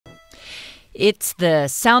It's the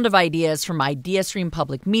Sound of Ideas from IdeaStream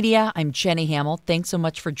Public Media. I'm Jenny Hamill. Thanks so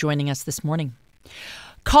much for joining us this morning.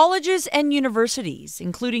 Colleges and universities,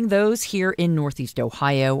 including those here in Northeast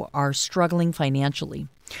Ohio, are struggling financially.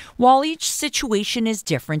 While each situation is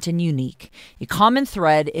different and unique, a common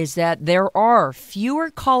thread is that there are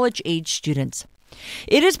fewer college-age students.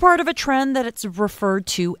 It is part of a trend that it's referred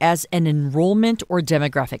to as an enrollment or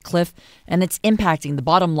demographic cliff, and it's impacting the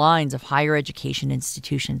bottom lines of higher education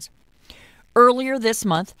institutions. Earlier this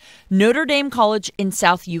month, Notre Dame College in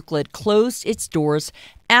South Euclid closed its doors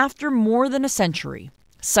after more than a century,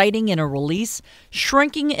 citing in a release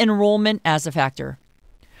shrinking enrollment as a factor.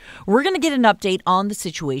 We're going to get an update on the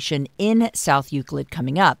situation in South Euclid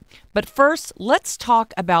coming up. But first, let's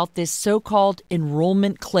talk about this so-called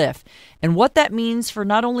enrollment cliff and what that means for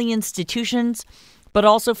not only institutions, but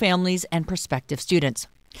also families and prospective students.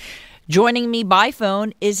 Joining me by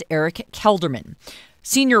phone is Eric Kelderman,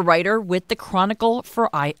 senior writer with the Chronicle for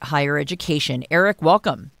Higher Education. Eric,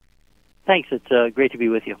 welcome. Thanks. It's great to be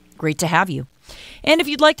with you. Great to have you. And if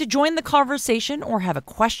you'd like to join the conversation or have a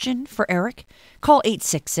question for Eric, call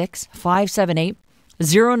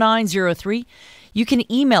 866-578-0903. You can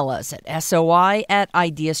email us at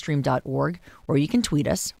soi@ideastream.org, or you can tweet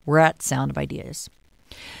us. We're at Sound of Ideas.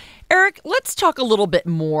 Eric, let's talk a little bit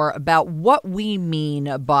more about what we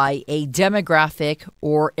mean by a demographic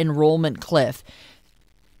or enrollment cliff.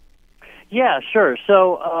 Yeah, sure.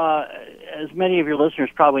 So, as many of your listeners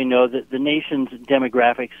probably know, that the nation's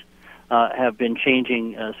demographics have been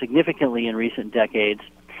changing significantly in recent decades.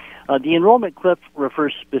 The enrollment cliff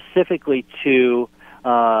refers specifically to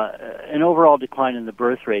an overall decline in the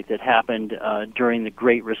birth rate that happened during the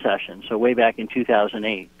Great Recession, so way back in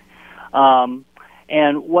 2008.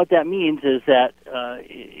 And what that means is that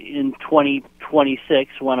in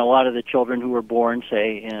 2026, when a lot of the children who were born,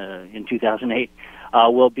 say, in 2008,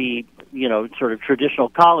 will be, sort of traditional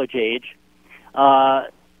college age,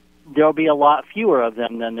 there'll be a lot fewer of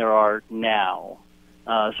them than there are now.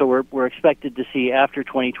 So we're expected to see after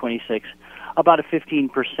 2026 about a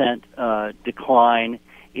 15% decline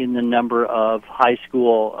in the number of high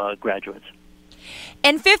school graduates.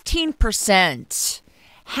 And 15%,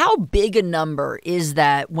 how big a number is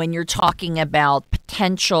that when you're talking about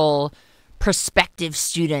potential prospective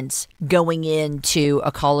students going into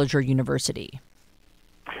a college or university?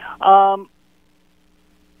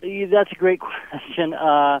 That's a great question.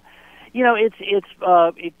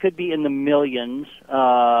 It could be in the millions.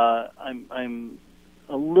 I'm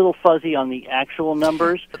a little fuzzy on the actual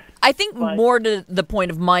numbers. I think more to the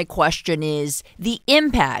point of my question is the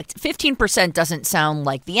impact. 15% doesn't sound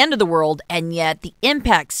like the end of the world, and yet the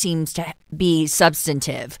impact seems to be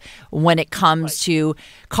substantive when it comes to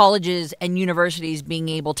colleges and universities being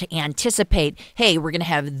able to anticipate, hey, we're going to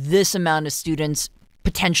have this amount of students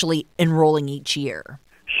potentially enrolling each year.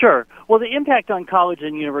 Sure. Well, the impact on college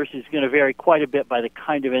and university is going to vary quite a bit by the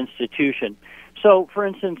kind of institution. So, for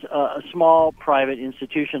instance, a small private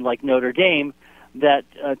institution like Notre Dame that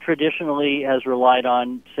traditionally has relied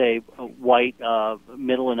on, say, white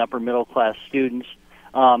middle and upper middle class students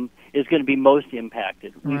is going to be most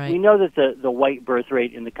impacted. Right. We know that the white birth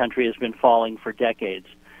rate in the country has been falling for decades.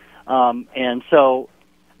 And so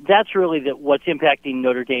that's really what's impacting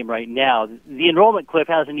Notre Dame right now. The enrollment cliff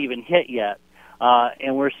hasn't even hit yet.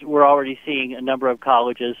 And we're already seeing a number of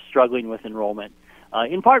colleges struggling with enrollment,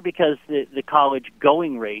 in part because the college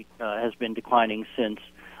going rate has been declining since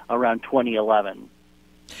around 2011.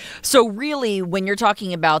 So really, when you're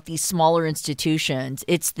talking about these smaller institutions,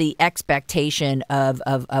 it's the expectation of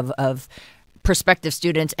prospective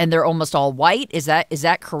students, and they're almost all white. Is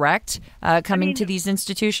that correct? Coming to these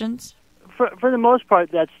institutions, for the most part,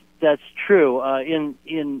 that's true.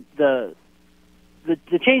 In the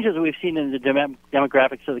changes that we've seen in the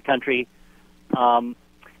demographics of the country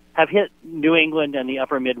have hit New England and the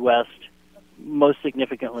upper Midwest most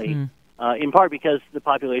significantly, in part because the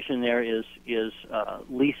population there is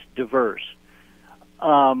least diverse.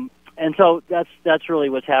 And so that's really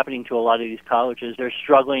what's happening to a lot of these colleges. They're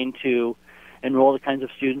struggling to enroll the kinds of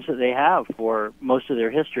students that they have for most of their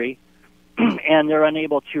history, and they're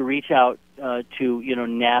unable to reach out to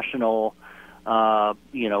national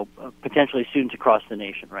potentially students across the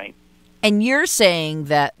nation, right? And you're saying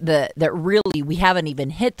that that really we haven't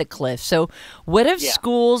even hit the cliff. So what have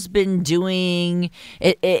schools been doing?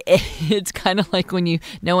 It's kind of like when you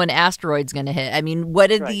know an asteroid's going to hit. I mean,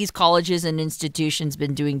 what have these colleges and institutions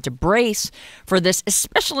been doing to brace for this,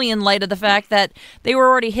 especially in light of the fact that they were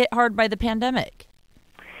already hit hard by the pandemic?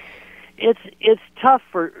 It's tough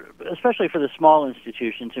especially for the small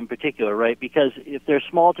institutions in particular, right? Because if they're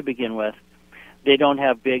small to begin with, they don't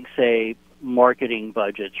have big, say, marketing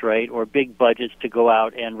budgets, right, or big budgets to go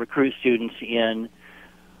out and recruit students in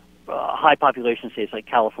high population states like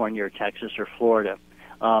California or Texas or Florida.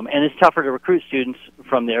 And it's tougher to recruit students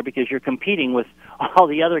from there because you're competing with all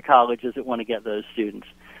the other colleges that want to get those students.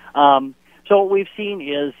 So what we've seen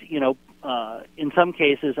is, in some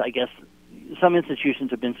cases, I guess, some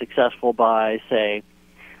institutions have been successful by, say,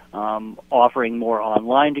 offering more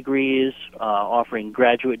online degrees, offering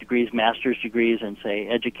graduate degrees, master's degrees, and, say,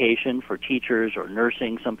 education for teachers or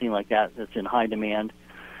nursing, something like that that's in high demand.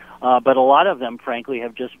 But a lot of them, frankly,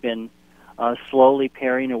 have just been slowly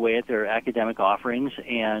paring away at their academic offerings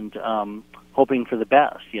and hoping for the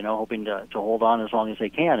best, hoping to hold on as long as they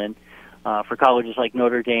can. And for colleges like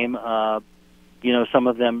Notre Dame, some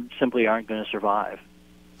of them simply aren't going to survive.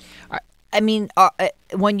 I mean,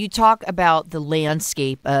 when you talk about the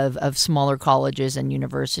landscape of smaller colleges and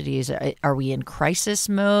universities, are we in crisis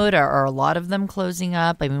mode? Are a lot of them closing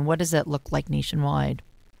up? I mean, what does that look like nationwide?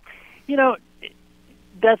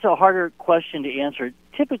 That's a harder question to answer.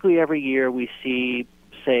 Typically, every year we see,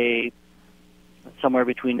 say, somewhere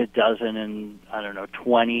between a dozen and,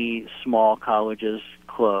 20 small colleges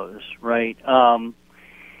close, right?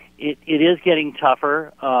 It is getting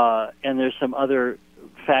tougher, and there's some other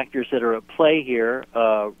factors that are at play here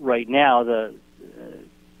right now.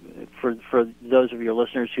 For those of your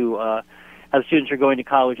listeners who have students who are going to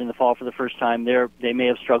college in the fall for the first time, they may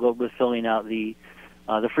have struggled with filling out the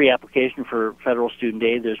free application for federal student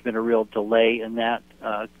aid. There's been a real delay in that,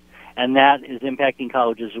 and that is impacting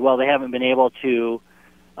colleges as well. They haven't been able to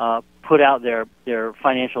put out their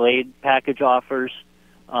financial aid package offers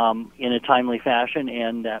in a timely fashion,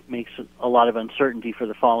 and that makes a lot of uncertainty for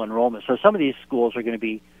the fall enrollment. So some of these colleges are going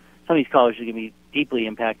to be deeply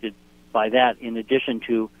impacted by that, in addition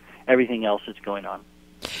to everything else that's going on.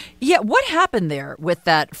 Yeah, what happened there with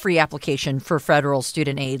that free application for federal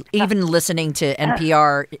student aid? Even listening to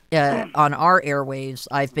NPR on our airwaves,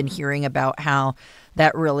 I've been hearing about how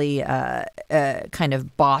that really kind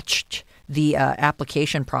of botched the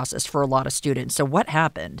application process for a lot of students. So what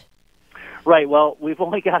happened? Right. Well, we've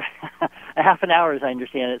only got a half an hour, as I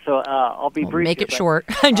understand it, so I'll be brief. Make it short.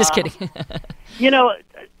 I'm just kidding.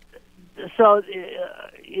 So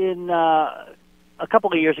in a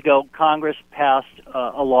couple of years ago, Congress passed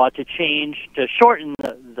a law to shorten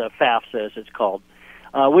the FAFSA, as it's called,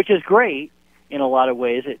 which is great in a lot of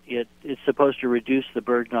ways. It's supposed to reduce the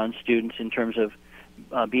burden on students in terms of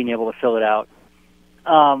being able to fill it out.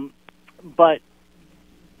 But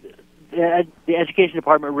the Education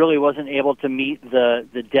Department really wasn't able to meet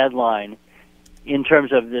the deadline in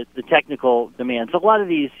terms of the technical demands. So a lot of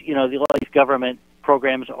these, these government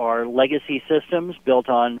programs are legacy systems built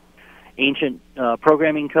on ancient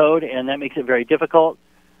programming code, and that makes it very difficult.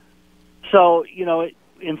 So,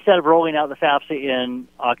 instead of rolling out the FAFSA in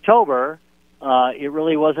October, it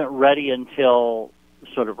really wasn't ready until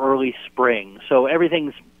sort of early spring. So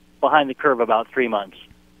everything's behind the curve about 3 months.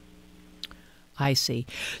 I see.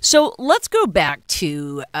 So let's go back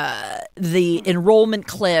to the enrollment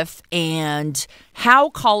cliff and how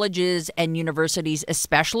colleges and universities,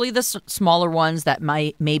 especially the smaller ones that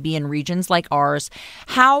may be in regions like ours,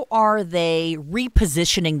 how are they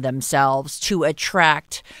repositioning themselves to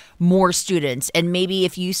attract more students? And maybe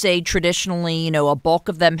if you say traditionally, a bulk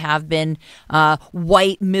of them have been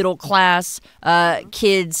white middle class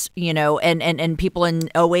kids, and people in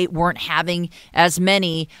 2008 weren't having as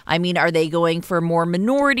many. I mean, are they going for more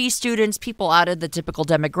minority students, people out of the typical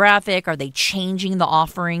demographic? Are they changing the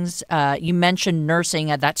offerings? You mentioned nursing.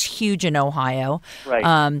 That's huge in Ohio.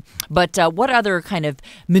 Right. But what other kind of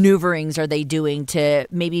maneuverings are they doing to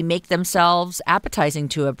maybe make themselves appetizing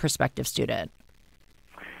to a prospective student?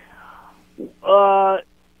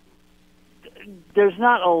 There's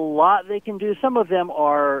not a lot they can do. Some of them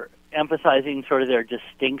are emphasizing sort of their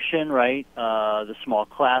distinction, right? The small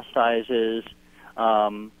class sizes.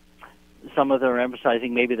 Some of them are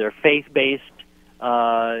emphasizing maybe their faith-based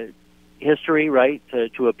history, right,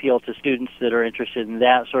 to appeal to students that are interested in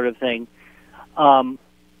that sort of thing. And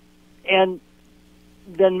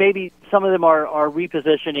then maybe some of them are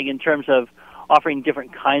repositioning in terms of offering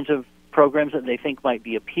different kinds of programs that they think might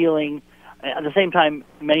be appealing. At the same time,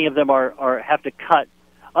 many of them have to cut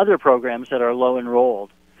other programs that are low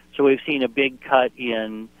enrolled. So we've seen a big cut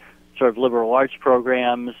in sort of liberal arts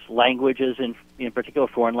programs. Languages, in particular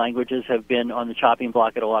foreign languages, have been on the chopping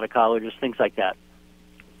block at a lot of colleges, things like that.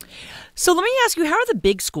 So let me ask you, how are the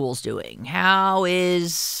big schools doing? How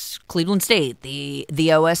is Cleveland State, the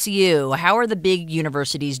OSU? How are the big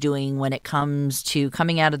universities doing when it comes to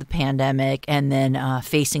coming out of the pandemic and then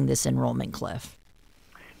facing this enrollment cliff?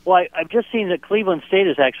 Well, I've just seen that Cleveland State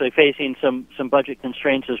is actually facing some budget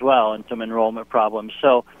constraints as well and some enrollment problems.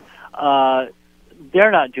 So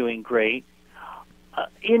they're not doing great.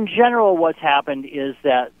 In general, what's happened is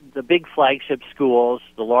that the big flagship schools,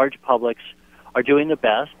 the large publics, are doing the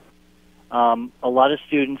best. A lot of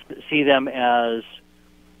students see them as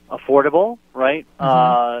affordable, right?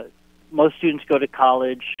 Mm-hmm. Most students go to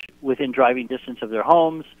college within driving distance of their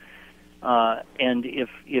homes, and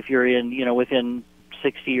if you're in, within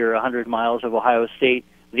 60 or 100 miles of Ohio State,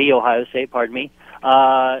 pardon me,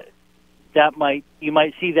 you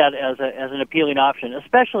might see that as an appealing option,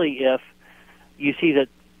 especially if you see that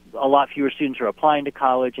a lot fewer students are applying to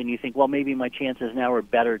college, and you think, well, maybe my chances now are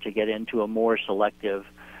better to get into a more selective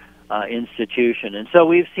institution. And so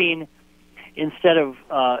we've seen instead of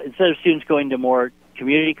students going to more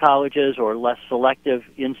community colleges or less selective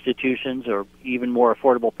institutions or even more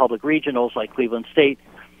affordable public regionals like Cleveland State,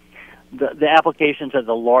 the applications at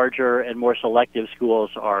the larger and more selective schools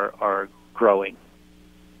are growing.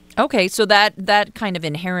 Okay, so that kind of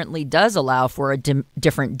inherently does allow for a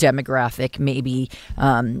different demographic, maybe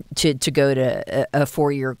to go to a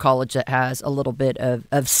four-year college that has a little bit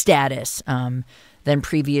of status than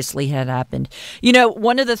previously had happened.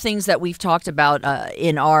 One of the things that we've talked about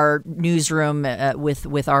in our newsroom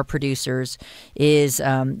with our producers is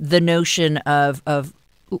the notion of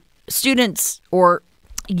students or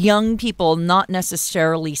young people not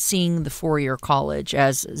necessarily seeing the four-year college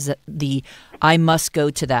as the I must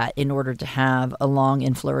go to that in order to have a long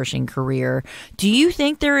and flourishing career. Do you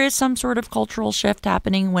think there is some sort of cultural shift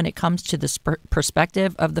happening when it comes to the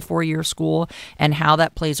perspective of the four-year school and how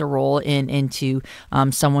that plays a role into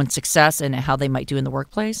someone's success and how they might do in the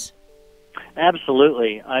workplace?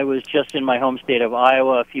 Absolutely. I was just in my home state of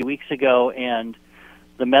Iowa a few weeks ago, and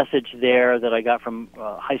the message there that I got from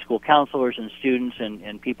high school counselors and students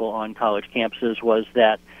and people on college campuses was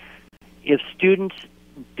that if students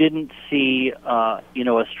didn't see, a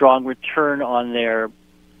strong return on their,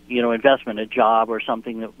 investment, a job or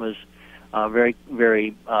something that was very,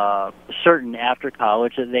 very certain after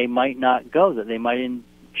college, that they might not go, that they might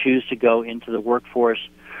choose to go into the workforce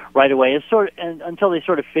right away, until they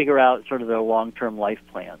sort of figure out sort of their long-term life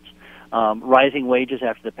plans. Rising wages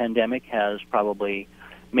after the pandemic has probably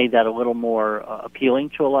made that a little more appealing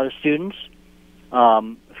to a lot of students.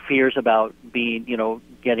 Fears about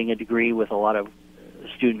getting a degree with a lot of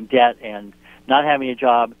student debt and not having a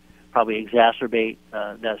job probably exacerbate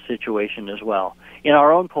that situation as well. In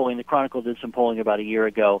our own polling, the Chronicle did some polling about a year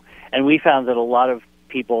ago, and we found that a lot of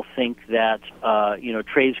people think that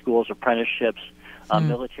trade schools, apprenticeships,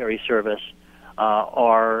 military service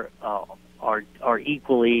are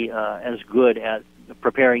equally as good at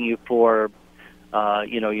preparing you for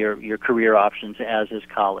your career options as is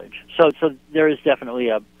college. So there is definitely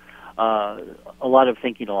a lot of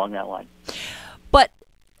thinking along that line. But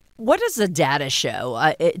what does the data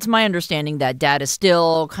show? It's my understanding that data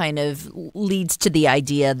still kind of leads to the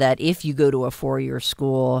idea that if you go to a four-year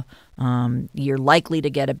school, you're likely to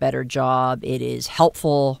get a better job. It is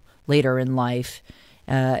helpful later in life.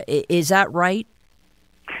 Is that right?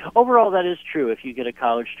 Overall, that is true. If you get a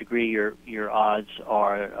college degree, your odds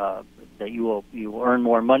are that you will earn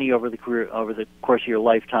more money over the course of your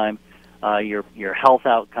lifetime. Your health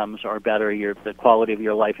outcomes are better. The quality of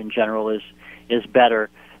your life in general is better.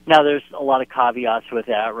 Now, there's a lot of caveats with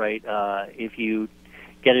that, right? If you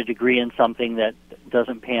get a degree in something that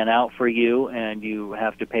doesn't pan out for you and you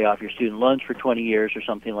have to pay off your student loans for 20 years or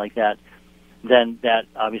something like that, then that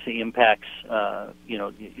obviously impacts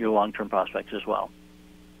your long-term prospects as well.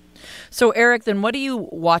 So, Eric, then what are you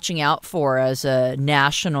watching out for as a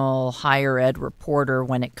national higher ed reporter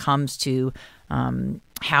when it comes to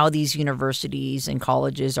how these universities and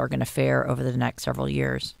colleges are going to fare over the next several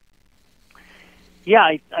years? Yeah,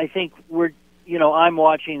 I think I'm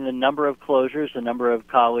watching the number of closures, the number of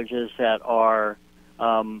colleges that are,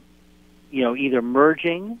 either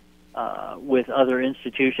merging with other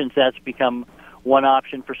institutions. That's become one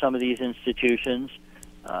option for some of these institutions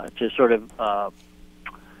to sort of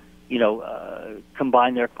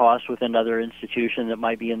combine their costs with another institution that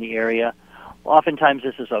might be in the area. Oftentimes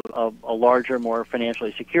this is a larger, more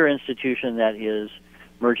financially secure institution that is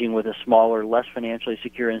merging with a smaller, less financially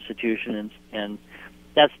secure institution, and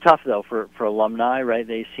that's tough, though, for alumni, right?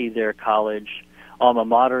 They see their college alma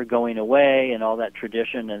mater going away and all that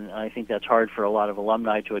tradition, and I think that's hard for a lot of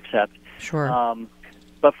alumni to accept. Sure.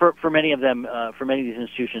 But for many of them, for many of these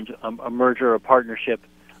institutions, a merger or a partnership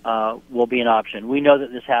will be an option. We know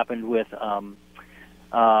that this happened with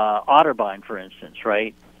Otterbein, for instance,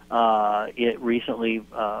 right? It recently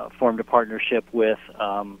formed a partnership with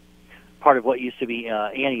part of what used to be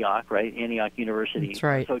Antioch, right? Antioch University. That's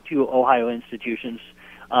right. So 2 Ohio institutions.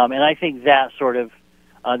 And I think that sort of,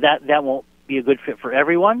 that won't be a good fit for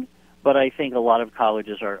everyone, but I think a lot of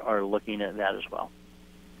colleges are looking at that as well.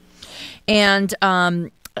 And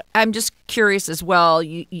I'm just curious as well,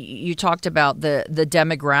 you talked about the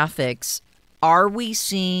demographics. Are we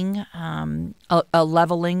seeing a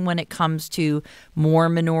leveling when it comes to more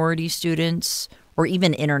minority students or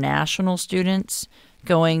even international students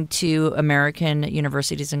going to American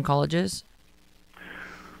universities and colleges?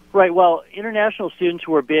 Right. Well, international students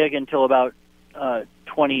were big until about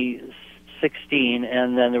 2016,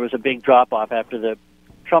 and then there was a big drop-off after the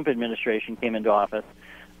Trump administration came into office.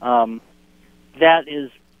 That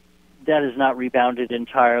is not rebounded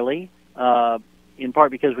entirely, in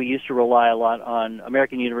part because we used to rely a lot on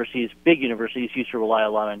American universities. Big universities used to rely a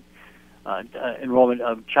lot on enrollment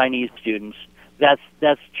of Chinese students.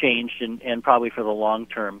 That's changed, and probably for the long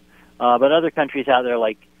term. But other countries out there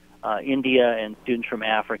like India and students from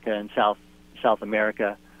Africa and South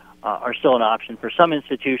America are still an option for some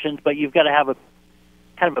institutions. But you've got to have a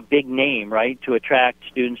kind of a big name, right, to attract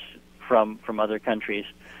students from other countries.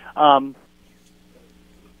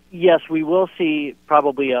 Yes, we will see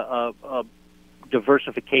probably a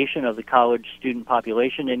diversification of the college student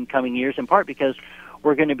population in coming years, in part because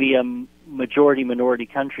we're going to be a majority-minority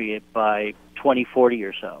country by 2040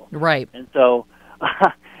 or so. Right. And so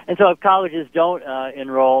if colleges don't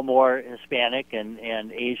enroll more Hispanic and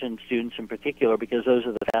Asian students in particular, because those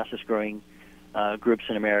are the fastest-growing groups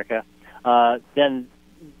in America, then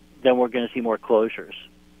we're going to see more closures.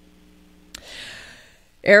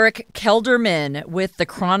 Eric Kelderman with the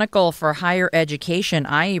Chronicle for Higher Education.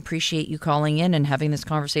 I appreciate you calling in and having this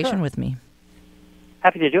conversation with me.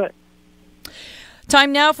 Happy to do it.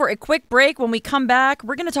 Time now for a quick break. When we come back,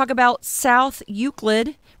 we're going to talk about South Euclid.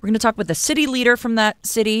 We're going to talk with the city leader from that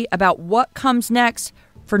city about what comes next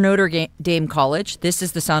for Notre Dame College. This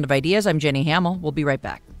is The Sound of Ideas. I'm Jenny Hamill. We'll be right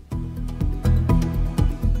back.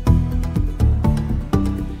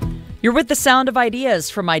 You're with The Sound of Ideas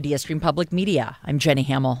from IdeaStream Public Media. I'm Jenny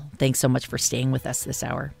Hamill. Thanks so much for staying with us this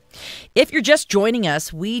hour. If you're just joining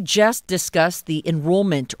us, we just discussed the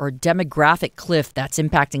enrollment or demographic cliff that's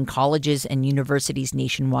impacting colleges and universities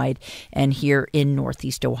nationwide and here in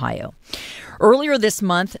Northeast Ohio. Earlier this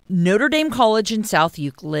month, Notre Dame College in South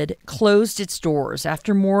Euclid closed its doors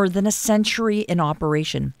after more than a century in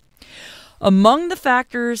operation. Among the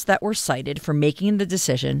factors that were cited for making the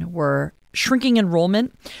decision were shrinking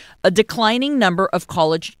enrollment, a declining number of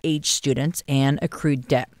college-age students, and accrued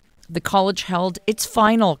debt. The college held its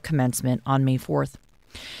final commencement on May 4th.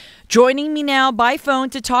 Joining me now by phone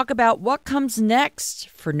to talk about what comes next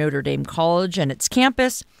for Notre Dame College and its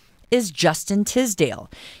campus is Justin Tisdale.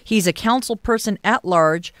 He's a councilperson at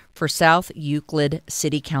large for South Euclid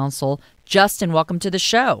City Council. Justin, welcome to the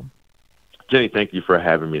show. Jenny, thank you for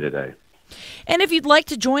having me today. And if you'd like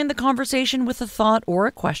to join the conversation with a thought or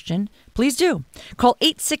a question, please do. Call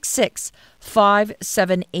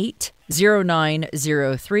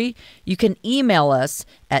 866-578-0903. You can email us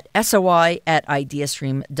at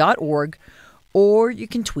soi@ideastream.org, or you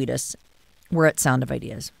can tweet us. We're at Sound of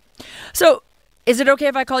Ideas. So, is it okay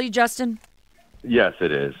if I call you Justin? Yes,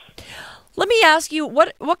 it is. Let me ask you,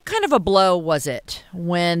 what kind of a blow was it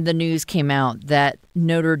when the news came out that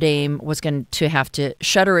Notre Dame was going to have to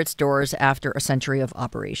shutter its doors after a century of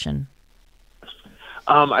operation?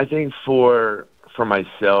 I think for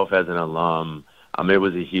myself as an alum, it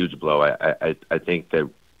was a huge blow. I think that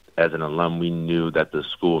as an alum, we knew that the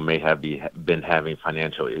school may have been having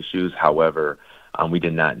financial issues. However, we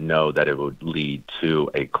did not know that it would lead to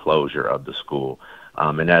a closure of the school.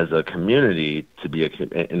 And as a community,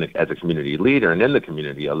 as a community leader and in the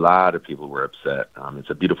community, a lot of people were upset. It's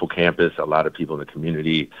a beautiful campus. A lot of people in the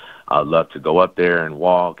community love to go up there and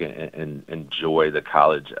walk and enjoy the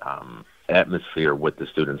college atmosphere with the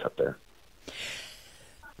students up there.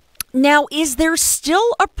 Now, is there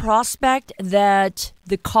still a prospect that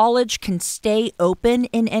the college can stay open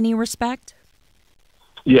in any respect?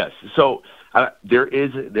 Yes. So there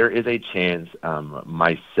is a chance.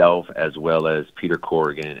 Myself, as well as Peter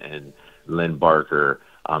Corrigan and Lynn Barker,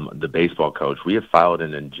 the baseball coach, we have filed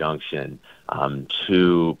an injunction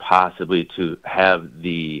to have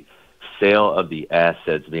the sale of the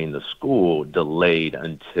assets, being the school, delayed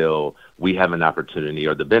until we have an opportunity,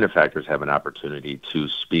 or the benefactors have an opportunity, to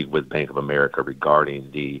speak with Bank of America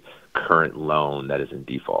regarding the current loan that is in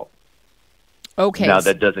default. Okay. Now,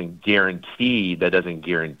 that doesn't guarantee that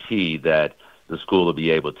the school will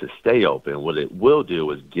be able to stay open. What it will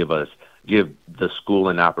do is give the school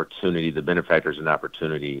an opportunity, the benefactors an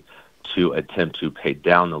opportunity, to attempt to pay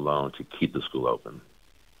down the loan to keep the school open.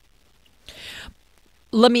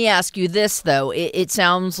 Let me ask you this, though. It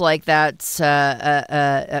sounds like that's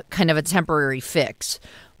a kind of a temporary fix.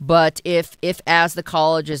 But if, as the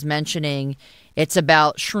college is mentioning, it's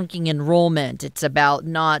about shrinking enrollment, it's about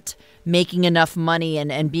not making enough money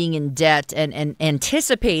and being in debt and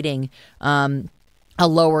anticipating a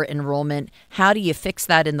lower enrollment, how do you fix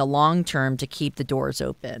that in the long term to keep the doors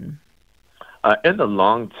open? In the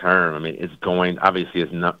long term, I mean,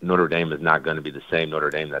 Notre Dame is not going to be the same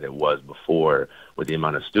Notre Dame that it was before with the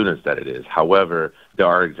amount of students that it is. However, there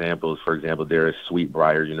are examples. For example, there is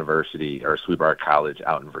Sweetbriar University or Sweetbriar College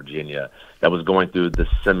out in Virginia that was going through the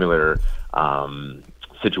similar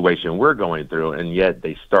situation we're going through, and yet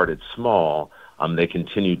they started small. They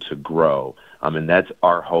continue to grow, and that's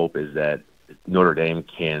our hope, is that Notre Dame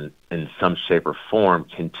can, in some shape or form,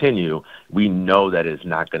 continue. We know that it's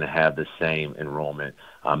not going to have the same enrollment,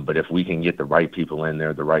 but if we can get the right people in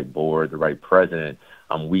there, the right board, the right president,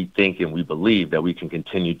 we think and we believe that we can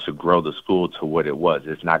continue to grow the school to what it was.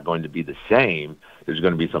 It's not going to be the same. There's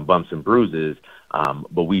going to be some bumps and bruises,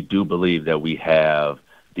 but we do believe that we have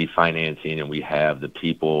the financing and we have the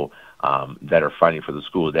people that are fighting for the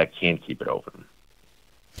school that can keep it open.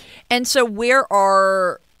 And so where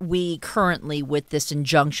are we currently with this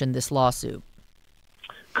injunction, this lawsuit?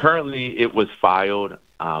 Currently, it was filed.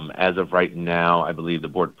 As of right now, I believe the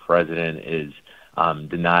board president is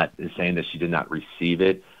saying that she did not receive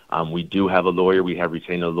it. We do have a lawyer. We have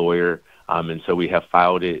retained a lawyer, and so we have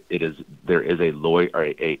filed it. There is a lawyer or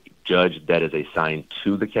a judge that is assigned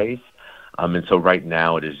to the case, and so right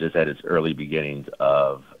now it is just at its early beginnings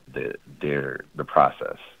of the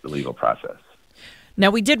process, the legal process. Now,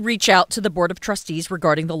 we did reach out to the Board of Trustees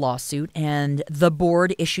regarding the lawsuit, and the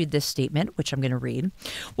board issued this statement, which I'm going to read.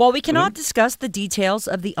 While we cannot discuss the details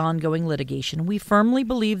of the ongoing litigation, we firmly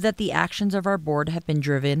believe that the actions of our board have been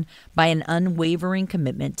driven by an unwavering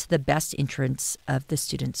commitment to the best interests of the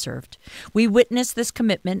students served. We witnessed this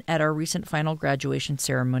commitment at our recent final graduation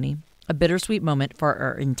ceremony, a bittersweet moment for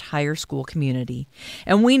our entire school community.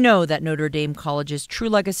 And we know that Notre Dame College's true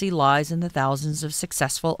legacy lies in the thousands of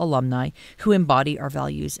successful alumni who embody our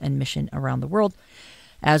values and mission around the world.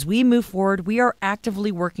 As we move forward, we are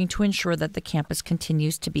actively working to ensure that the campus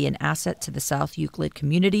continues to be an asset to the South Euclid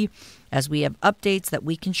community. As we have updates that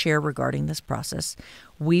we can share regarding this process,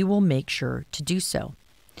 we will make sure to do so.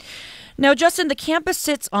 Now, Justin, the campus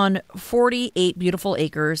sits on 48 beautiful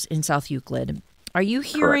acres in South Euclid. Are you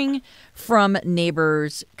hearing Correct. from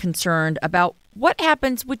neighbors concerned about what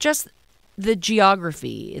happens with just the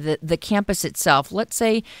geography, the campus itself? Let's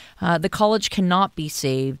say the college cannot be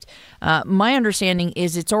saved. My understanding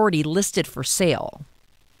is it's already listed for sale.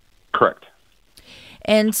 Correct.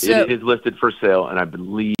 And so it is listed for sale, and I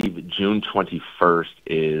believe June 21st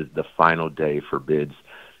is the final day for bids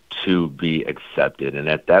to be accepted. And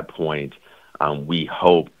at that point, we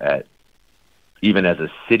hope even as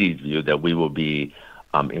a city's view, that we will be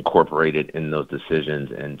incorporated in those decisions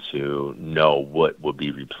and to know what will be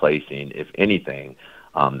replacing, if anything,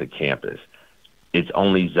 the campus. It's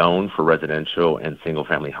only zoned for residential and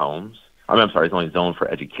single-family homes. I'm sorry, it's only zoned for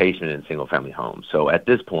education and single-family homes. So at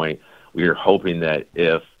this point, we are hoping that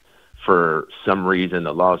if for some reason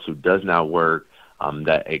the lawsuit does not work,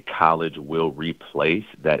 that a college will replace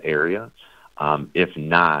that area. If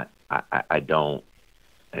not, I don't.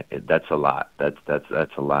 That's a lot.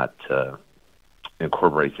 That's a lot to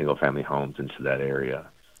incorporate single-family homes into that area.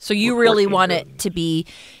 So you really want it to be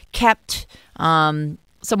kept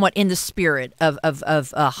somewhat in the spirit of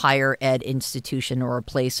a higher ed institution or a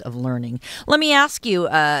place of learning. Let me ask you,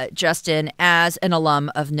 Justin, as an alum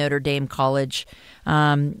of Notre Dame College,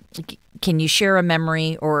 can you share a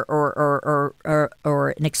memory or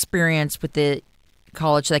an experience with the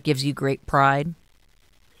college that gives you great pride?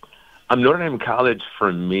 Notre Dame College,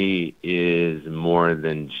 for me, is more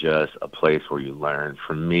than just a place where you learn.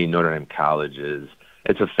 For me, Notre Dame College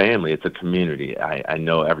it's a family. It's a community. I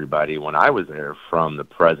know everybody when I was there, from the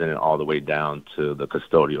president all the way down to the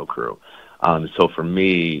custodial crew. So for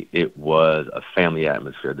me, it was a family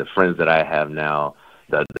atmosphere. The friends that I have now,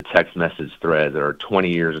 the text message threads that are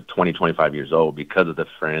 25 years old because of the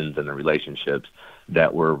friends and the relationships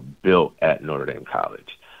that were built at Notre Dame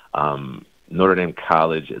College. Notre Dame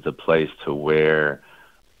College is a place to where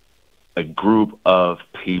a group of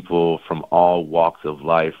people from all walks of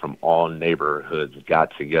life, from all neighborhoods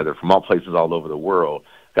got together, from all places all over the world,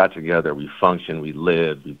 got together. We functioned, we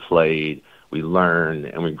lived, we played, we learned,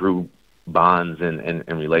 and we grew bonds and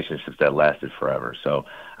relationships that lasted forever. So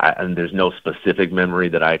and there's no specific memory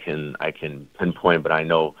that I can pinpoint, but I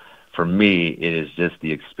know for me it is just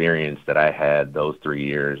the experience that I had those 3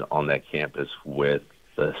 years on that campus with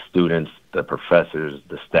the students, the professors,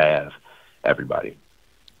 the staff. everybody.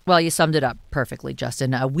 Well, you summed it up perfectly,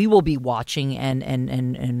 Justin. We will be watching and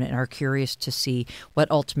are curious to see what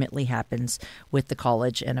ultimately happens with the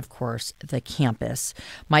college and, of course, the campus.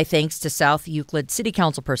 My thanks to South Euclid City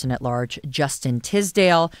Council Person at Large, Justin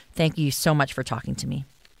Tisdale. Thank you so much for talking to me.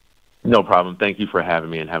 No problem. Thank you for having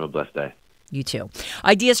me, and have a blessed day. You too.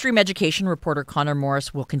 IdeaStream Education reporter Connor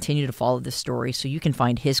Morris will continue to follow this story, so you can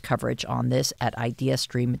find his coverage on this at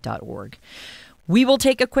ideastream.org. We will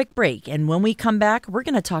take a quick break, and when we come back, we're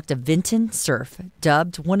going to talk to Vinton Cerf,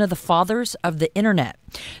 dubbed one of the fathers of the internet.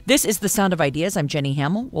 This is The Sound of Ideas. I'm Jenny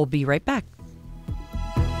Hamill. We'll be right back.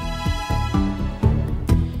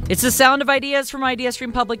 It's The Sound of Ideas from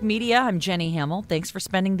IdeaStream Public Media. I'm Jenny Hamill. Thanks for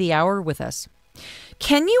spending the hour with us.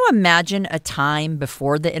 Can you imagine a time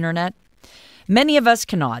before the internet? Many of us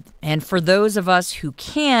cannot, and for those of us who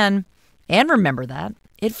can and remember that,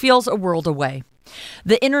 it feels a world away.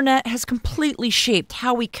 The internet has completely shaped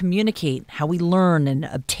how we communicate, how we learn and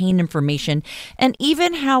obtain information, and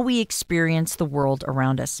even how we experience the world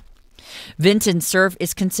around us. Vinton Cerf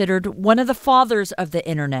is considered one of the fathers of the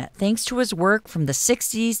internet, thanks to his work from the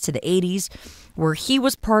 60s to the 80s, where he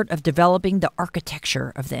was part of developing the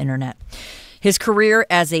architecture of the internet. His career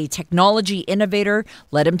as a technology innovator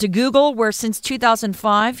led him to Google, where since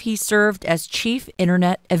 2005 he served as chief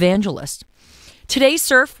internet evangelist. Today,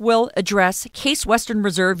 Cerf will address Case Western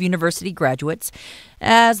Reserve University graduates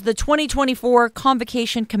as the 2024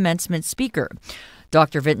 Convocation Commencement speaker.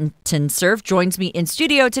 Dr. Vinton Cerf joins me in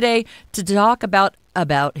studio today to talk about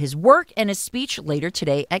his work and his speech later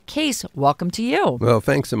today at Case. Welcome to you. Well,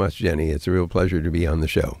 thanks so much, Jenny. It's a real pleasure to be on the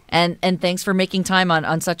show. And thanks for making time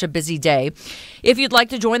on such a busy day. If you'd like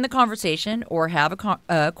to join the conversation or have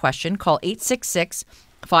a question, call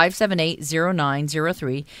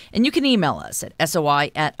 866-578-0903, and you can email us at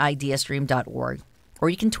soi@ideastream.org, or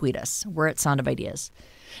you can tweet us. We're at Sound of Ideas.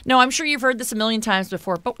 No, I'm sure you've heard this a million times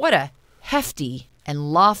before, but what a hefty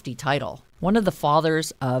and lofty title. One of the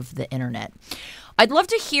fathers of the internet. I'd love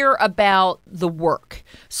to hear about the work.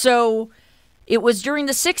 So it was during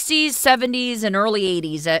the 60s, 70s, and early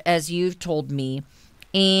 80s, as you've told me,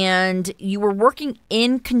 and you were working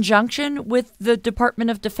in conjunction with the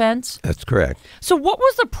Department of Defense? That's correct. So what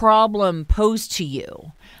was the problem posed to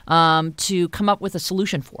you to come up with a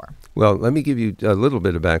solution for? Well, let me give you a little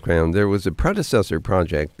bit of background. There was a predecessor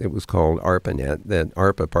project that was called ARPANET. That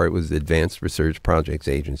ARPA part was the Advanced Research Projects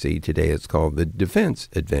Agency. Today it's called the Defense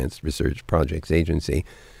Advanced Research Projects Agency.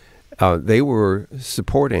 They were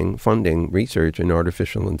funding research in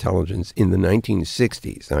artificial intelligence in the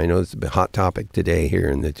 1960s. I know it's a hot topic today here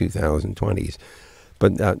in the 2020s,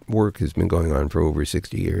 but that work has been going on for over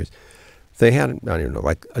 60 years. They had,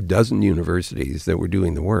 like a dozen universities that were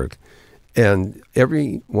doing the work. And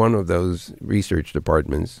every one of those research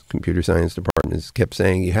departments, computer science departments, kept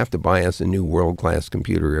saying, you have to buy us a new world-class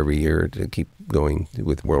computer every year to keep going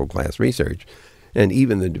with world-class research. And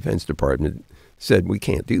even the Defense Department said, we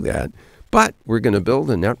can't do that, but we're going to build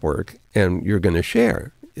a network and you're going to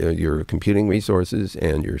share your computing resources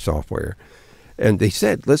and your software. And they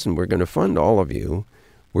said, listen, we're going to fund all of you.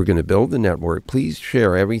 We're going to build the network. Please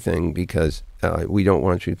share everything because we don't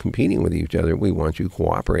want you competing with each other. We want you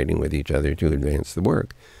cooperating with each other to advance the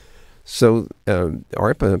work. So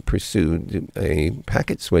ARPA pursued a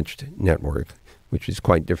packet-switched network, which is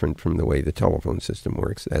quite different from the way the telephone system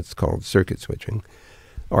works. That's called circuit switching.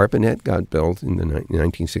 ARPANET got built in the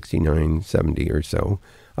 1969-70 or so.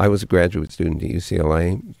 I was a graduate student at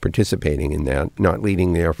UCLA participating in that, not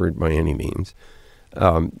leading the effort by any means.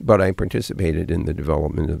 But I participated in the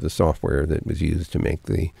development of the software that was used to make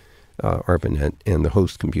the ARPANET and the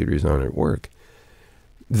host computers on it work.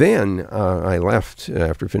 Then I left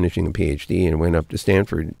after finishing a PhD and went up to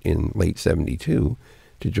Stanford in late 72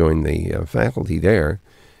 to join the faculty there.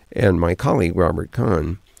 And my colleague, Robert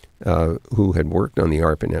Kahn, who had worked on the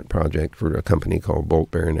ARPANET project for a company called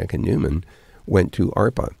Bolt, Beranek, and Newman, went to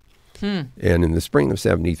ARPA. And in the spring of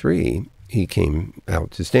 73, he came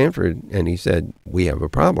out to Stanford and he said, we have a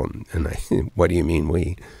problem. And I said, what do you mean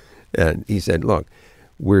we? And he said, look,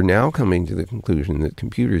 we're now coming to the conclusion that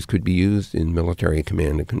computers could be used in military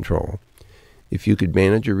command and control. If you could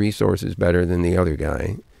manage your resources better than the other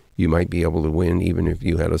guy, you might be able to win even if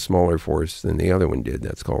you had a smaller force than the other one did.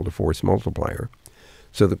 That's called a force multiplier.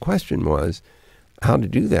 So the question was how to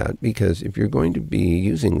do that, because if you're going to be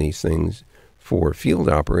using these things for field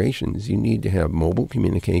operations, you need to have mobile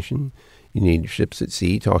communication. You need ships at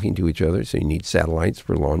sea talking to each other, so you need satellites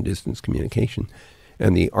for long-distance communication.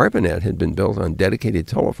 And the ARPANET had been built on dedicated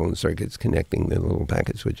telephone circuits connecting the little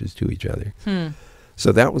packet switches to each other.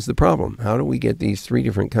 So that was the problem. How do we get these three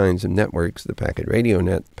different kinds of networks, the packet radio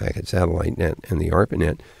net, packet satellite net, and the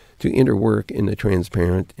ARPANET, to interwork in a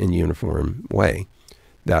transparent and uniform way.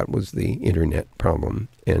 That was the internet problem.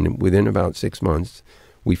 And within about 6 months,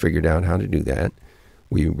 we figured out how to do that.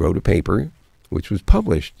 We wrote a paper, which was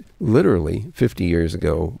published literally 50 years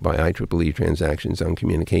ago by IEEE Transactions on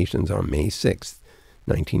Communications on May 6th,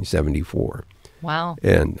 1974. Wow.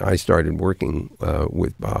 And I started working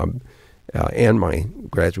with Bob and my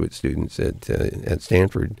graduate students at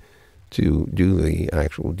Stanford to do the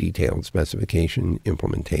actual detailed specification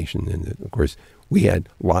implementation. And of course, we had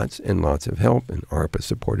lots and lots of help, and ARPA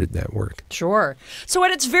supported that work. Sure. So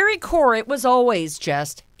at its very core, it was always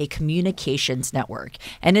just a communications network.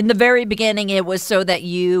 And in the very beginning, it was so that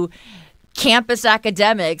you campus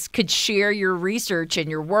academics could share your research and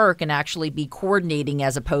your work and actually be coordinating,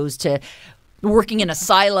 as opposed to working in a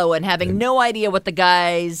silo and having no idea what the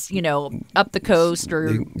guys, up the coast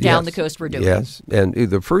or down the coast were doing. Yes. And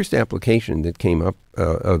the first application that came up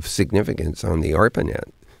of significance on the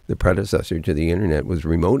ARPANET, the predecessor to the Internet, was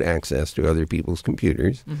remote access to other people's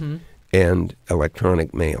computers and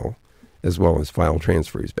electronic mail, as well as file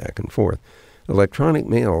transfers back and forth. Electronic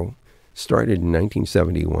mail started in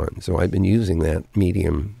 1971, so I've been using that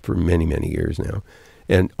medium for many, many years now.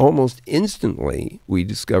 And almost instantly, we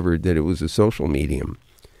discovered that it was a social medium.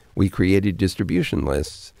 We created distribution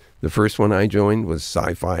lists. The first one I joined was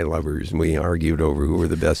Sci-Fi Lovers, and we argued over who were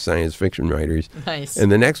the best science fiction writers. Nice.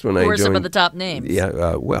 And the next one I joined... Who were some of the top names? Yeah,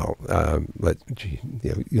 I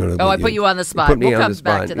put you on the spot. We'll come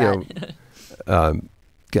back to that.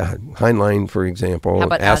 Heinlein, for example. How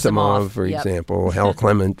about Asimov, for example. Hal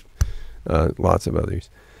Clement, lots of others.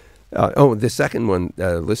 The second one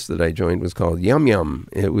list that I joined was called Yum Yum.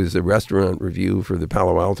 It was a restaurant review for the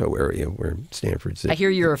Palo Alto area where Stanford sits. I hear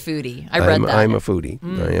you're a foodie. I read that. I'm a foodie.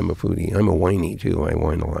 I am a foodie. I'm a whiny, too. I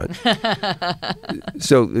whine a lot.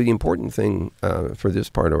 So the important thing for this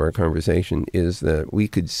part of our conversation is that we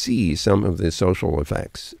could see some of the social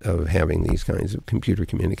effects of having these kinds of computer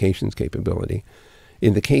communications capability.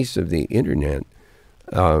 In the case of the Internet,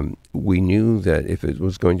 we knew that if it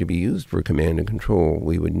was going to be used for command and control,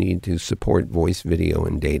 we would need to support voice, video,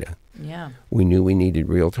 and data. Yeah. We knew we needed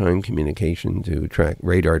real-time communication to track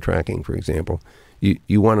radar tracking, for example.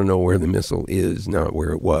 You want to know where the missile is, not where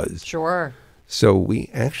it was. Sure. So we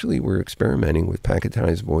actually were experimenting with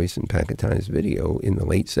packetized voice and packetized video in the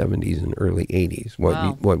late 70s and early 80s.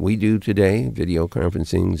 What we do today, video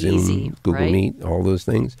conferencing, Zoom, Easy, Google right? Meet, all those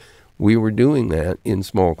things, we were doing that in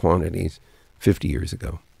small quantities 50 years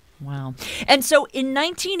ago. Wow. And so in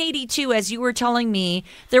 1982, as you were telling me,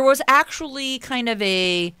 there was actually kind of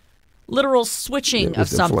a literal switching of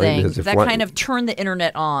something that kind of turned the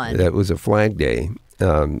Internet on. That was a flag day.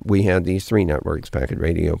 We had these three networks, Packet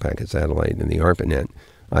Radio, Packet Satellite, and the ARPANET.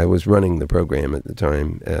 I was running the program at the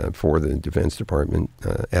time for the Defense Department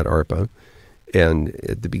at ARPA. And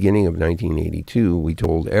at the beginning of 1982, we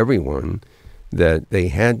told everyone that they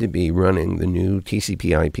had to be running the new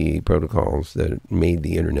TCP/IP protocols that made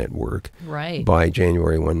the Internet work by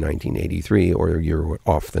January 1, 1983, or you're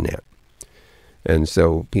off the net. And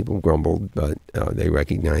so people grumbled, but they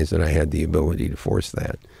recognized that I had the ability to force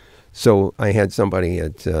that. So I had somebody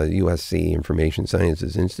at USC Information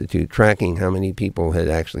Sciences Institute tracking how many people had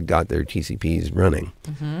actually got their TCPs running.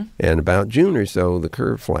 And about June or so, the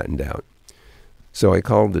curve flattened out. So I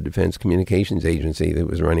called the Defense Communications Agency that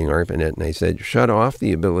was running ARPANET, and I said, shut off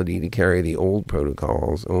the ability to carry the old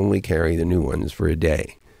protocols, only carry the new ones for a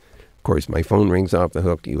day. Of course, my phone rings off the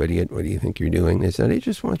hook. You idiot, what do you think you're doing? They said, I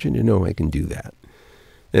just want you to know I can do that.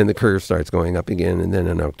 And the curve starts going up again, and then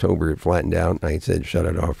in October it flattened out, and I said, shut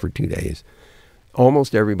it off for 2 days.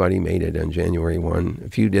 Almost everybody made it on January 1. A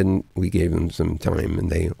few didn't. We gave them some time, and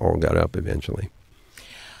they all got up eventually.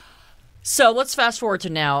 So let's fast forward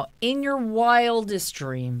to now. In your wildest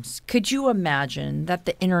dreams, could you imagine that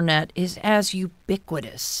the Internet is as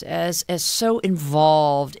ubiquitous, as so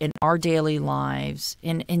involved in our daily lives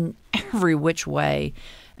in every which way,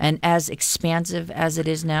 and as expansive as it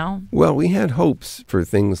is now? Well, we had hopes for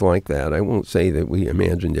things like that. I won't say that we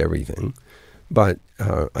imagined everything, but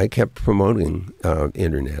I kept promoting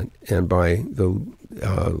Internet. And by the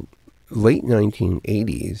late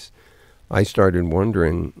 1980s, I started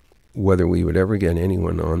wondering whether we would ever get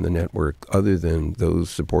anyone on the network other than those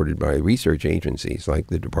supported by research agencies like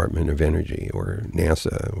the Department of Energy or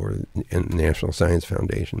NASA or the National Science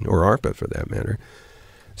Foundation or ARPA for that matter.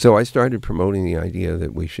 So I started promoting the idea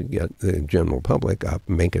that we should get the general public up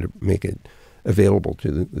and make it available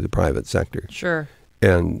to the private sector. Sure.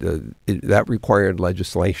 And that required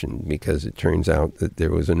legislation because it turns out that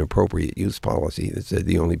there was an appropriate use policy that said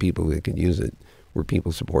the only people that could use it were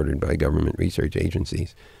people supported by government research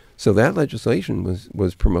agencies. So that legislation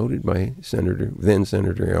was promoted by then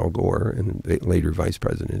Senator Al Gore and later Vice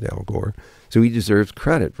President Al Gore. So he deserves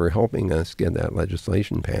credit for helping us get that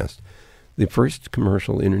legislation passed. The first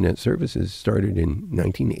commercial internet services started in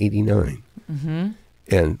 1989. Mm-hmm.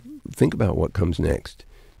 And think about what comes next.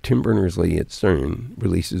 Tim Berners-Lee at CERN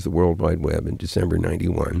releases the World Wide Web in December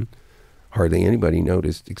 91. Hardly anybody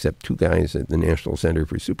noticed except two guys at the National Center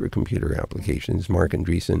for Supercomputer Applications, Mark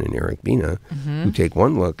Andreessen and Eric Bina, who take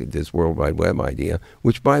one look at this World Wide Web idea,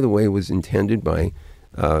 which, by the way, was intended by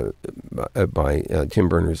Tim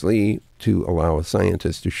Berners-Lee to allow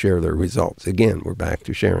scientists to share their results. Again, we're back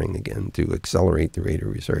to sharing again, to accelerate the rate of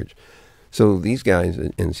research. So these guys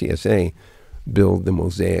at NCSA build the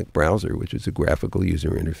Mosaic browser, which is a graphical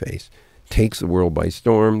user interface. Takes the world by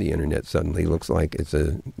storm. The internet suddenly looks like it's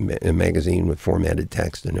a magazine with formatted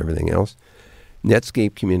text and everything else.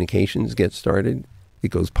 Netscape Communications gets started.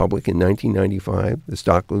 It goes public in 1995. The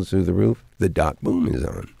stock goes through the roof. The dot boom is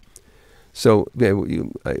on. So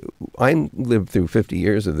I lived through 50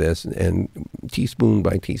 years of this, and teaspoon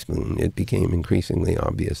by teaspoon, it became increasingly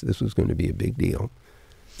obvious this was going to be a big deal.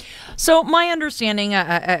 So my understanding,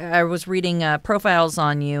 I was reading profiles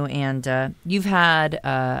on you, and you've had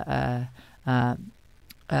a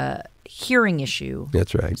hearing issue.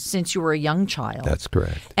 That's right. Since you were a young child. That's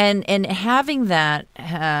correct. And having that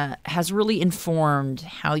has really informed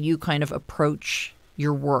how you kind of approach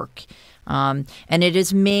your work. And it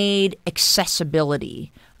has made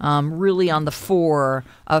accessibility really on the fore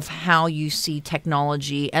of how you see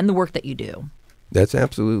technology and the work that you do. That's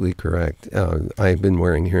absolutely correct. I've been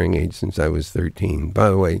wearing hearing aids since I was 13. By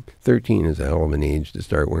the way, 13 is a hell of an age to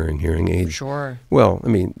start wearing hearing aids. Sure. Well, I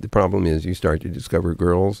mean, the problem is you start to discover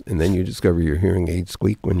girls, and then you discover your hearing aids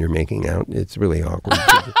squeak when you're making out. It's really awkward.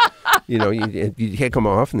 You take them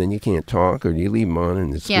off, and then you can't talk, or you leave them on,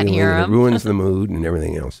 and it's squealing, and it ruins the mood and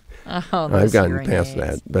everything else. I've gotten past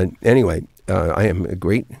that. But anyway, I am a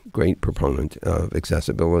great proponent of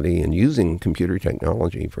accessibility and using computer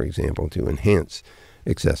technology, for example, to enhance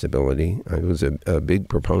accessibility. I was a big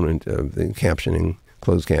proponent of the captioning,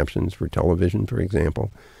 closed captions for television, for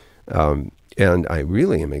example. And I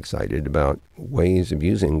really am excited about ways of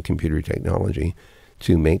using computer technology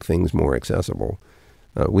to make things more accessible.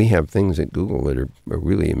 We have things at Google that are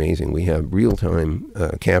really amazing. We have real-time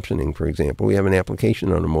captioning, for example. We have an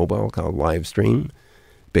application on a mobile called Live Stream.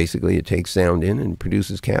 Basically, it takes sound in and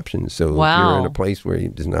produces captions. So if you're in a place where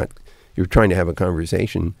you're trying to have a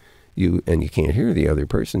conversation, and you can't hear the other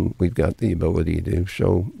person, we've got the ability to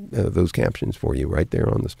show those captions for you right there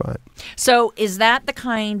on the spot. So is that the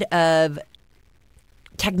kind of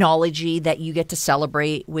technology that you get to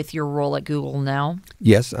celebrate with your role at Google now?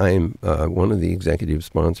 Yes, I am one of the executive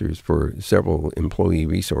sponsors for several employee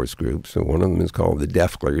resource groups. So one of them is called the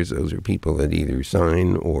Deaflers. Those are people that either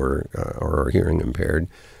sign or are hearing impaired.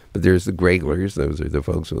 But there's the Graylers. Those are the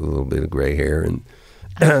folks with a little bit of gray hair. And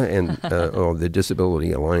the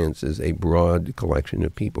Disability Alliance is a broad collection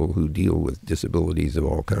of people who deal with disabilities of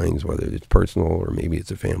all kinds, whether it's personal or maybe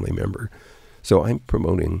it's a family member. So I'm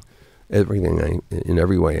promoting in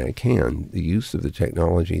every way I can, the use of the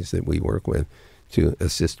technologies that we work with to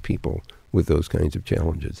assist people with those kinds of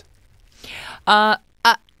challenges.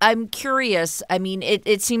 I'm curious. I mean,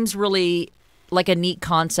 it seems really like a neat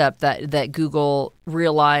concept that Google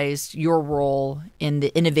realized your role in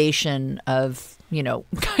the innovation of,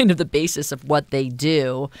 kind of the basis of what they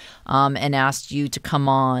do, and asked you to come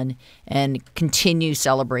on and continue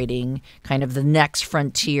celebrating kind of the next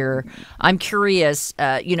frontier. I'm curious,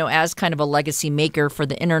 as kind of a legacy maker for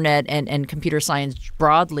the internet and computer science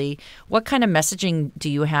broadly, what kind of messaging do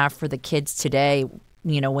you have for the kids today,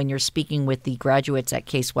 when you're speaking with the graduates at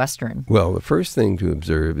Case Western? Well, the first thing to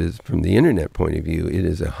observe is from the internet point of view, it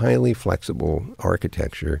is a highly flexible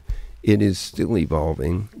architecture. It is still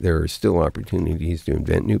evolving. There are still opportunities to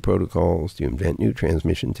invent new protocols, to invent new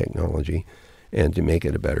transmission technology, and to make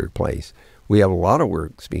it a better place. We have a lot of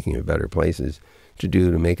work, speaking of better places, to do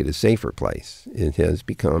to make it a safer place. It has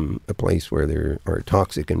become a place where there are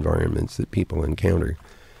toxic environments that people encounter.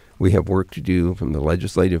 We have work to do from the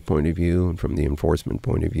legislative point of view and from the enforcement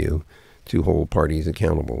point of view to hold parties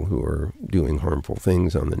accountable who are doing harmful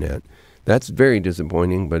things on the net. That's very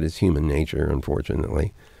disappointing, but it's human nature,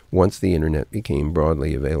 unfortunately. Once the internet became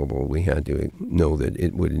broadly available, we had to know that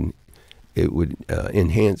it would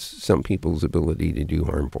enhance some people's ability to do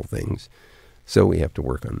harmful things. So we have to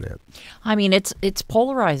work on that. I mean, it's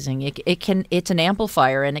polarizing. It's an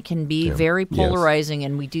amplifier, and it can be very polarizing. Yes.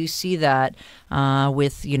 And we do see that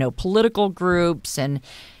with political groups and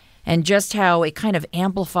just how it kind of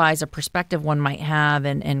amplifies a perspective one might have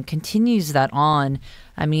and continues that on.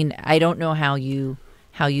 I mean, I don't know how you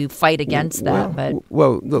how you fight against that.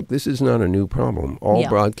 Well, look, this is not a new problem. All Yeah.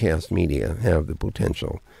 broadcast media have the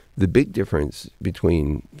potential. The big difference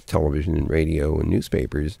between television and radio and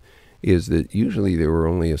newspapers is that usually there were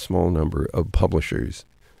only a small number of publishers,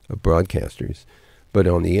 of broadcasters. But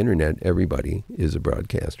on the internet, everybody is a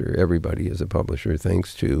broadcaster. Everybody is a publisher,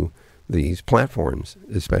 thanks to these platforms,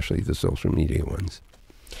 especially the social media ones.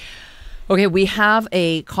 Okay, we have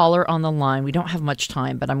a caller on the line. We don't have much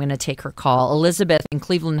time, but I'm going to take her call. Elizabeth in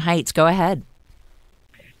Cleveland Heights, go ahead.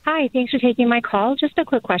 Hi, thanks for taking my call. Just a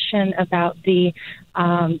quick question about the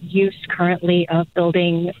use currently of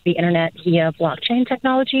building the internet via blockchain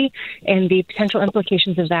technology and the potential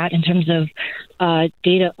implications of that in terms of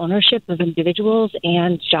data ownership of individuals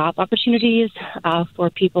and job opportunities for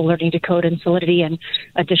people learning to code in Solidity and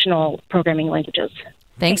additional programming languages.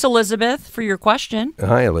 Thanks, Elizabeth, for your question.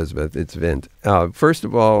 Hi, Elizabeth. It's Vint. First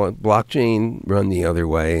of all, blockchain run the other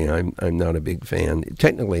way. I'm not a big fan.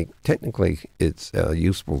 Technically, it's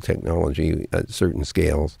useful technology at certain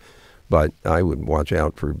scales, but I would watch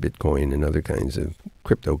out for Bitcoin and other kinds of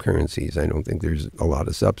cryptocurrencies. I don't think there's a lot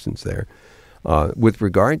of substance there. With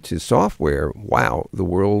regard to software, wow, the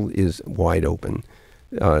world is wide open.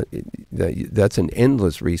 That's an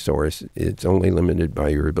endless resource. It's only limited by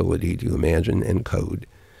your ability to imagine and code.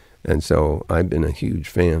 And so I've been a huge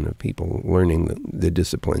fan of people learning the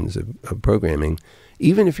disciplines of programming.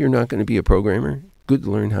 Even if you're not going to be a programmer, good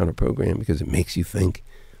to learn how to program because it makes you think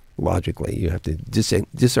logically. You have to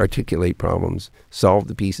disarticulate problems, solve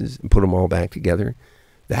the pieces, and put them all back together.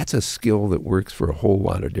 That's a skill that works for a whole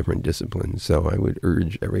lot of different disciplines. So I would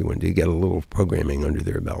urge everyone to get a little programming under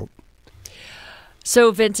their belt.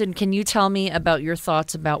 So, Vinton, can you tell me about your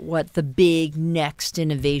thoughts about what the big next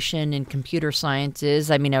innovation in computer science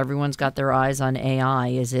is? I mean, everyone's got their eyes on AI.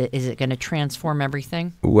 Is it going to transform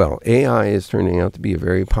everything? Well, AI is turning out to be a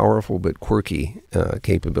very powerful but quirky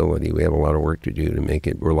capability. We have a lot of work to do to make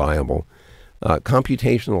it reliable.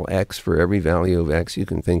 Computational X for every value of X you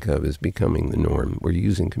can think of is becoming the norm. We're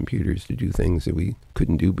using computers to do things that we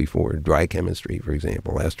couldn't do before. Dry chemistry, for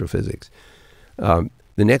example, astrophysics.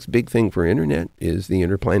 The next big thing for internet is the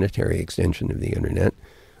interplanetary extension of the internet.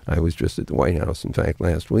 I was just at the White House, in fact,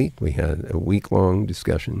 last week. We had a week-long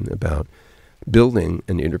discussion about building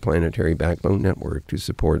an interplanetary backbone network to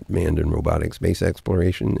support manned and robotic space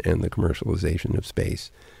exploration and the commercialization of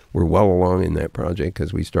space. We're well along in that project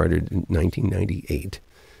because we started in 1998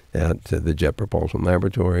 at the Jet Propulsion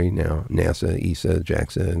Laboratory. Now NASA, ESA,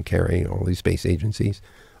 JAXA, and CARI, all these space agencies,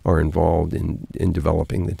 are involved in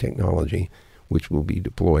developing the technology, which will be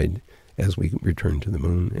deployed as we return to the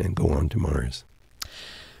moon and go on to Mars.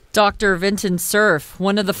 Dr. Vinton Cerf,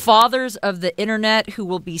 one of the fathers of the internet, who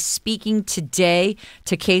will be speaking today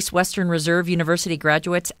to Case Western Reserve University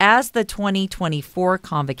graduates as the 2024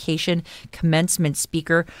 convocation commencement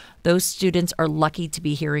speaker. Those students are lucky to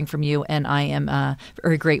be hearing from you, and I am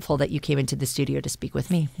very grateful that you came into the studio to speak with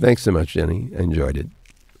me. Thanks so much, Jenny. I enjoyed it.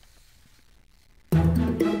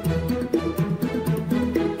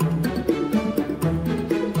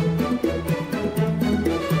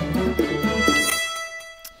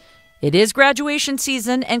 It is graduation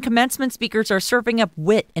season, and commencement speakers are serving up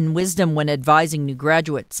wit and wisdom when advising new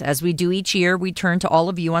graduates. As we do each year, we turn to all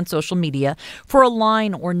of you on social media for a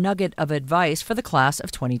line or nugget of advice for the class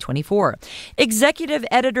of 2024. Executive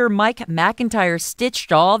editor Mike McIntyre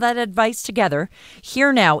stitched all that advice together.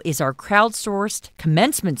 Here now is our crowdsourced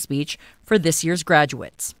commencement speech for this year's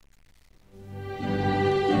graduates.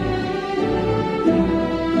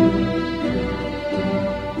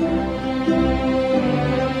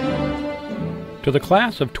 To the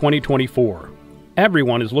class of 2024,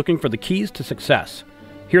 everyone is looking for the keys to success.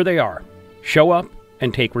 Here they are. Show up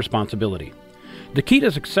and take responsibility. The key to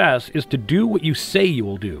success is to do what you say you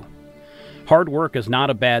will do. Hard work is not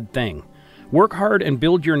a bad thing. Work hard and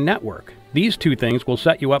build your network. These two things will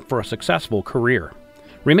set you up for a successful career.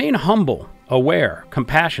 Remain humble, aware,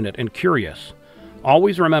 compassionate, and curious.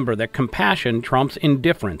 Always remember that compassion trumps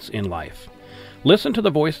indifference in life. Listen to the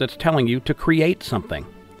voice that's telling you to create something.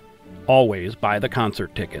 Always buy the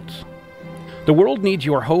concert tickets. The world needs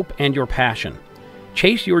your hope and your passion.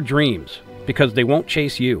 Chase your dreams because they won't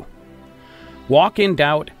chase you. Walk in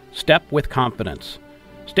doubt, step with confidence.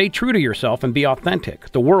 Stay true to yourself and be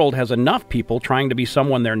authentic. The world has enough people trying to be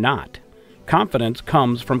someone they're not. Confidence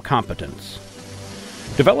comes from competence.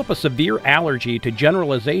 Develop a severe allergy to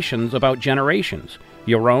generalizations about generations,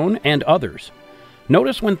 your own and others.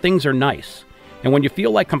 Notice when things are nice. And when you feel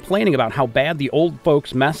like complaining about how bad the old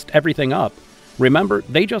folks messed everything up, remember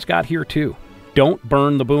they just got here too. Don't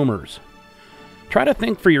burn the boomers. Try to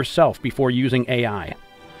think for yourself before using AI.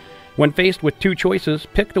 When faced with two choices,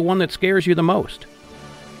 pick the one that scares you the most.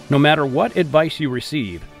 No matter what advice you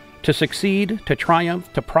receive, to succeed, to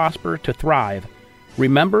triumph, to prosper, to thrive,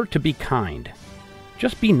 remember to be kind.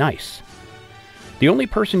 Just be nice. The only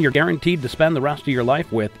person you're guaranteed to spend the rest of your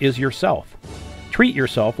life with is yourself. Treat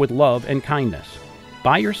yourself with love and kindness.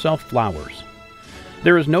 Buy yourself flowers.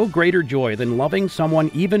 There is no greater joy than loving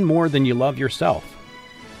someone even more than you love yourself.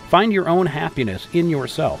 Find your own happiness in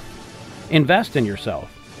yourself. Invest in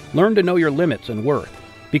yourself. Learn to know your limits and worth.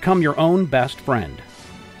 Become your own best friend.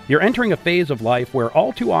 You're entering a phase of life where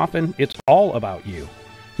all too often it's all about you.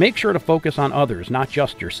 Make sure to focus on others, not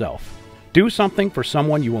just yourself. Do something for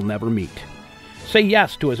someone you will never meet. Say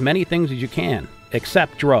yes to as many things as you can,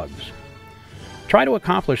 except drugs. Try to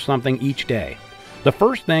accomplish something each day. The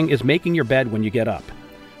first thing is making your bed when you get up.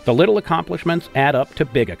 The little accomplishments add up to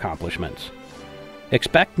big accomplishments.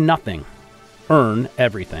 Expect nothing. Earn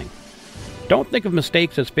everything. Don't think of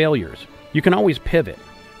mistakes as failures. You can always pivot.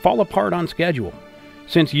 Fall apart on schedule.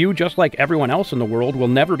 Since you, just like everyone else in the world, will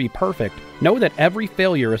never be perfect, know that every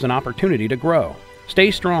failure is an opportunity to grow.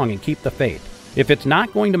 Stay strong and keep the faith. If it's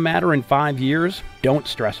not going to matter in 5 years, don't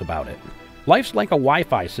stress about it. Life's like a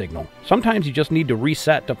Wi-Fi signal. Sometimes you just need to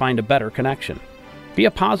reset to find a better connection. Be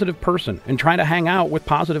a positive person and try to hang out with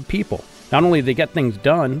positive people. Not only do they get things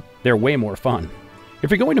done, they're way more fun. If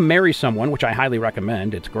you're going to marry someone, which I highly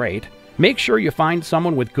recommend, it's great, make sure you find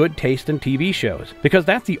someone with good taste in TV shows, because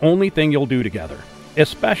that's the only thing you'll do together,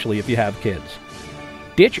 especially if you have kids.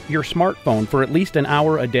 Ditch your smartphone for at least an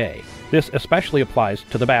hour a day. This especially applies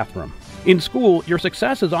to the bathroom. In school, your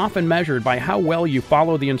success is often measured by how well you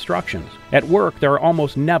follow the instructions. At work, there are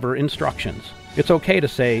almost never instructions. It's okay to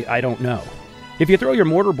say, I don't know. If you throw your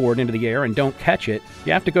mortarboard into the air and don't catch it,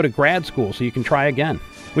 you have to go to grad school so you can try again.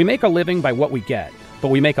 We make a living by what we get, but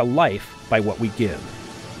we make a life by what we give.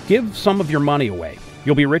 Give some of your money away.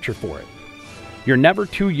 You'll be richer for it. You're never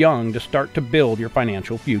too young to start to build your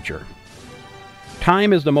financial future.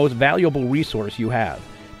 Time is the most valuable resource you have.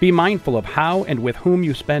 Be mindful of how and with whom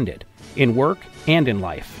you spend it, in work and in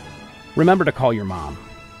life. Remember to call your mom.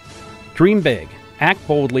 Dream big, act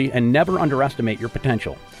boldly, and never underestimate your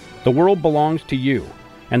potential. The world belongs to you,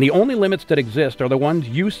 and the only limits that exist are the ones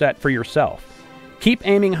you set for yourself. Keep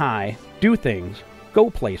aiming high, do things, go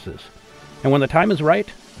places, and when the time is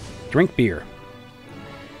right, drink beer.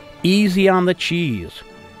 Easy on the cheese.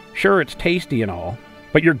 Sure, it's tasty and all,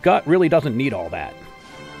 but your gut really doesn't need all that.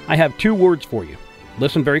 I have 2 words for you.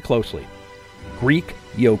 Listen very closely. Greek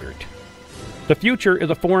yogurt. The future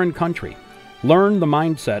is a foreign country. Learn the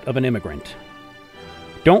mindset of an immigrant.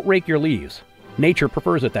 Don't rake your leaves. Nature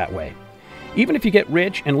prefers it that way. Even if you get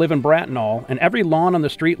rich and live in Bratenall and every lawn on the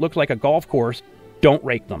street looks like a golf course, don't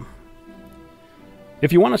rake them.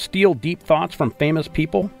 If you want to steal deep thoughts from famous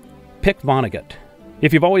people, pick Vonnegut.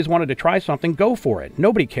 If you've always wanted to try something, go for it.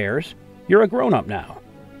 Nobody cares. You're a grown-up now.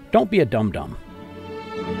 Don't be a dum-dum.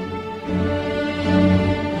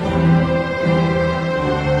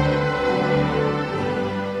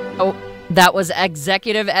 Oh, that was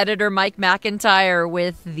executive editor Mike McIntyre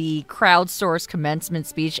with the crowdsourced commencement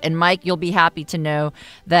speech. And Mike, you'll be happy to know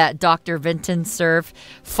that Dr. Vinton Cerf,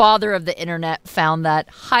 father of the internet, found that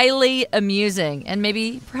highly amusing and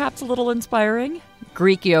maybe perhaps a little inspiring.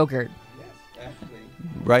 Greek yogurt.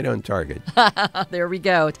 Right on target. There we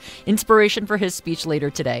go. Inspiration for his speech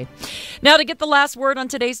later today. Now, to get the last word on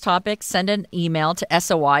today's topic, send an email to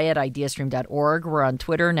soi@ideastream.org. We're on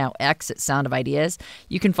Twitter, now X, at Sound of Ideas.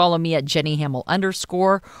 You can follow me at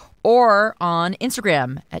 @JennyHamill_ or on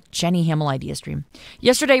Instagram at JennyHamill_IdeaStream.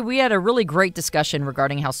 Yesterday, we had a really great discussion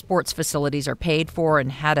regarding how sports facilities are paid for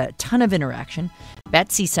and had a ton of interaction.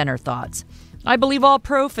 Betsy sent her thoughts. I believe all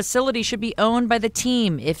pro facilities should be owned by the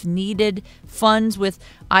team if needed, funds with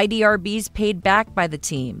IDRBs paid back by the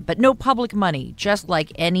team, but no public money, just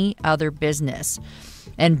like any other business.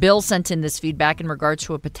 And Bill sent in this feedback in regards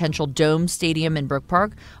to a potential Dome Stadium in Brook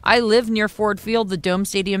Park. I live near Ford Field, the Dome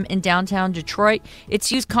Stadium in downtown Detroit.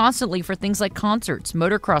 It's used constantly for things like concerts,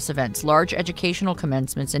 motocross events, large educational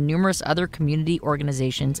commencements, and numerous other community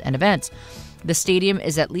organizations and events. The stadium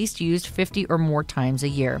is at least used 50 or more times a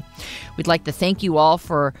year. We'd like to thank you all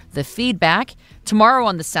for the feedback. Tomorrow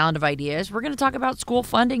on The Sound of Ideas, we're going to talk about school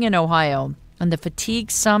funding in Ohio and the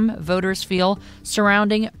fatigue some voters feel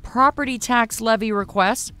surrounding property tax levy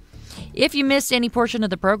requests. If you missed any portion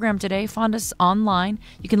of the program today, find us online.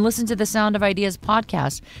 You can listen to the Sound of Ideas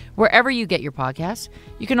podcast wherever you get your podcasts.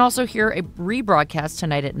 You can also hear a rebroadcast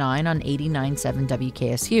tonight at 9 on 89.7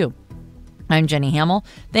 WKSU. I'm Jenny Hamill.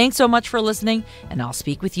 Thanks so much for listening, and I'll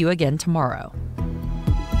speak with you again tomorrow.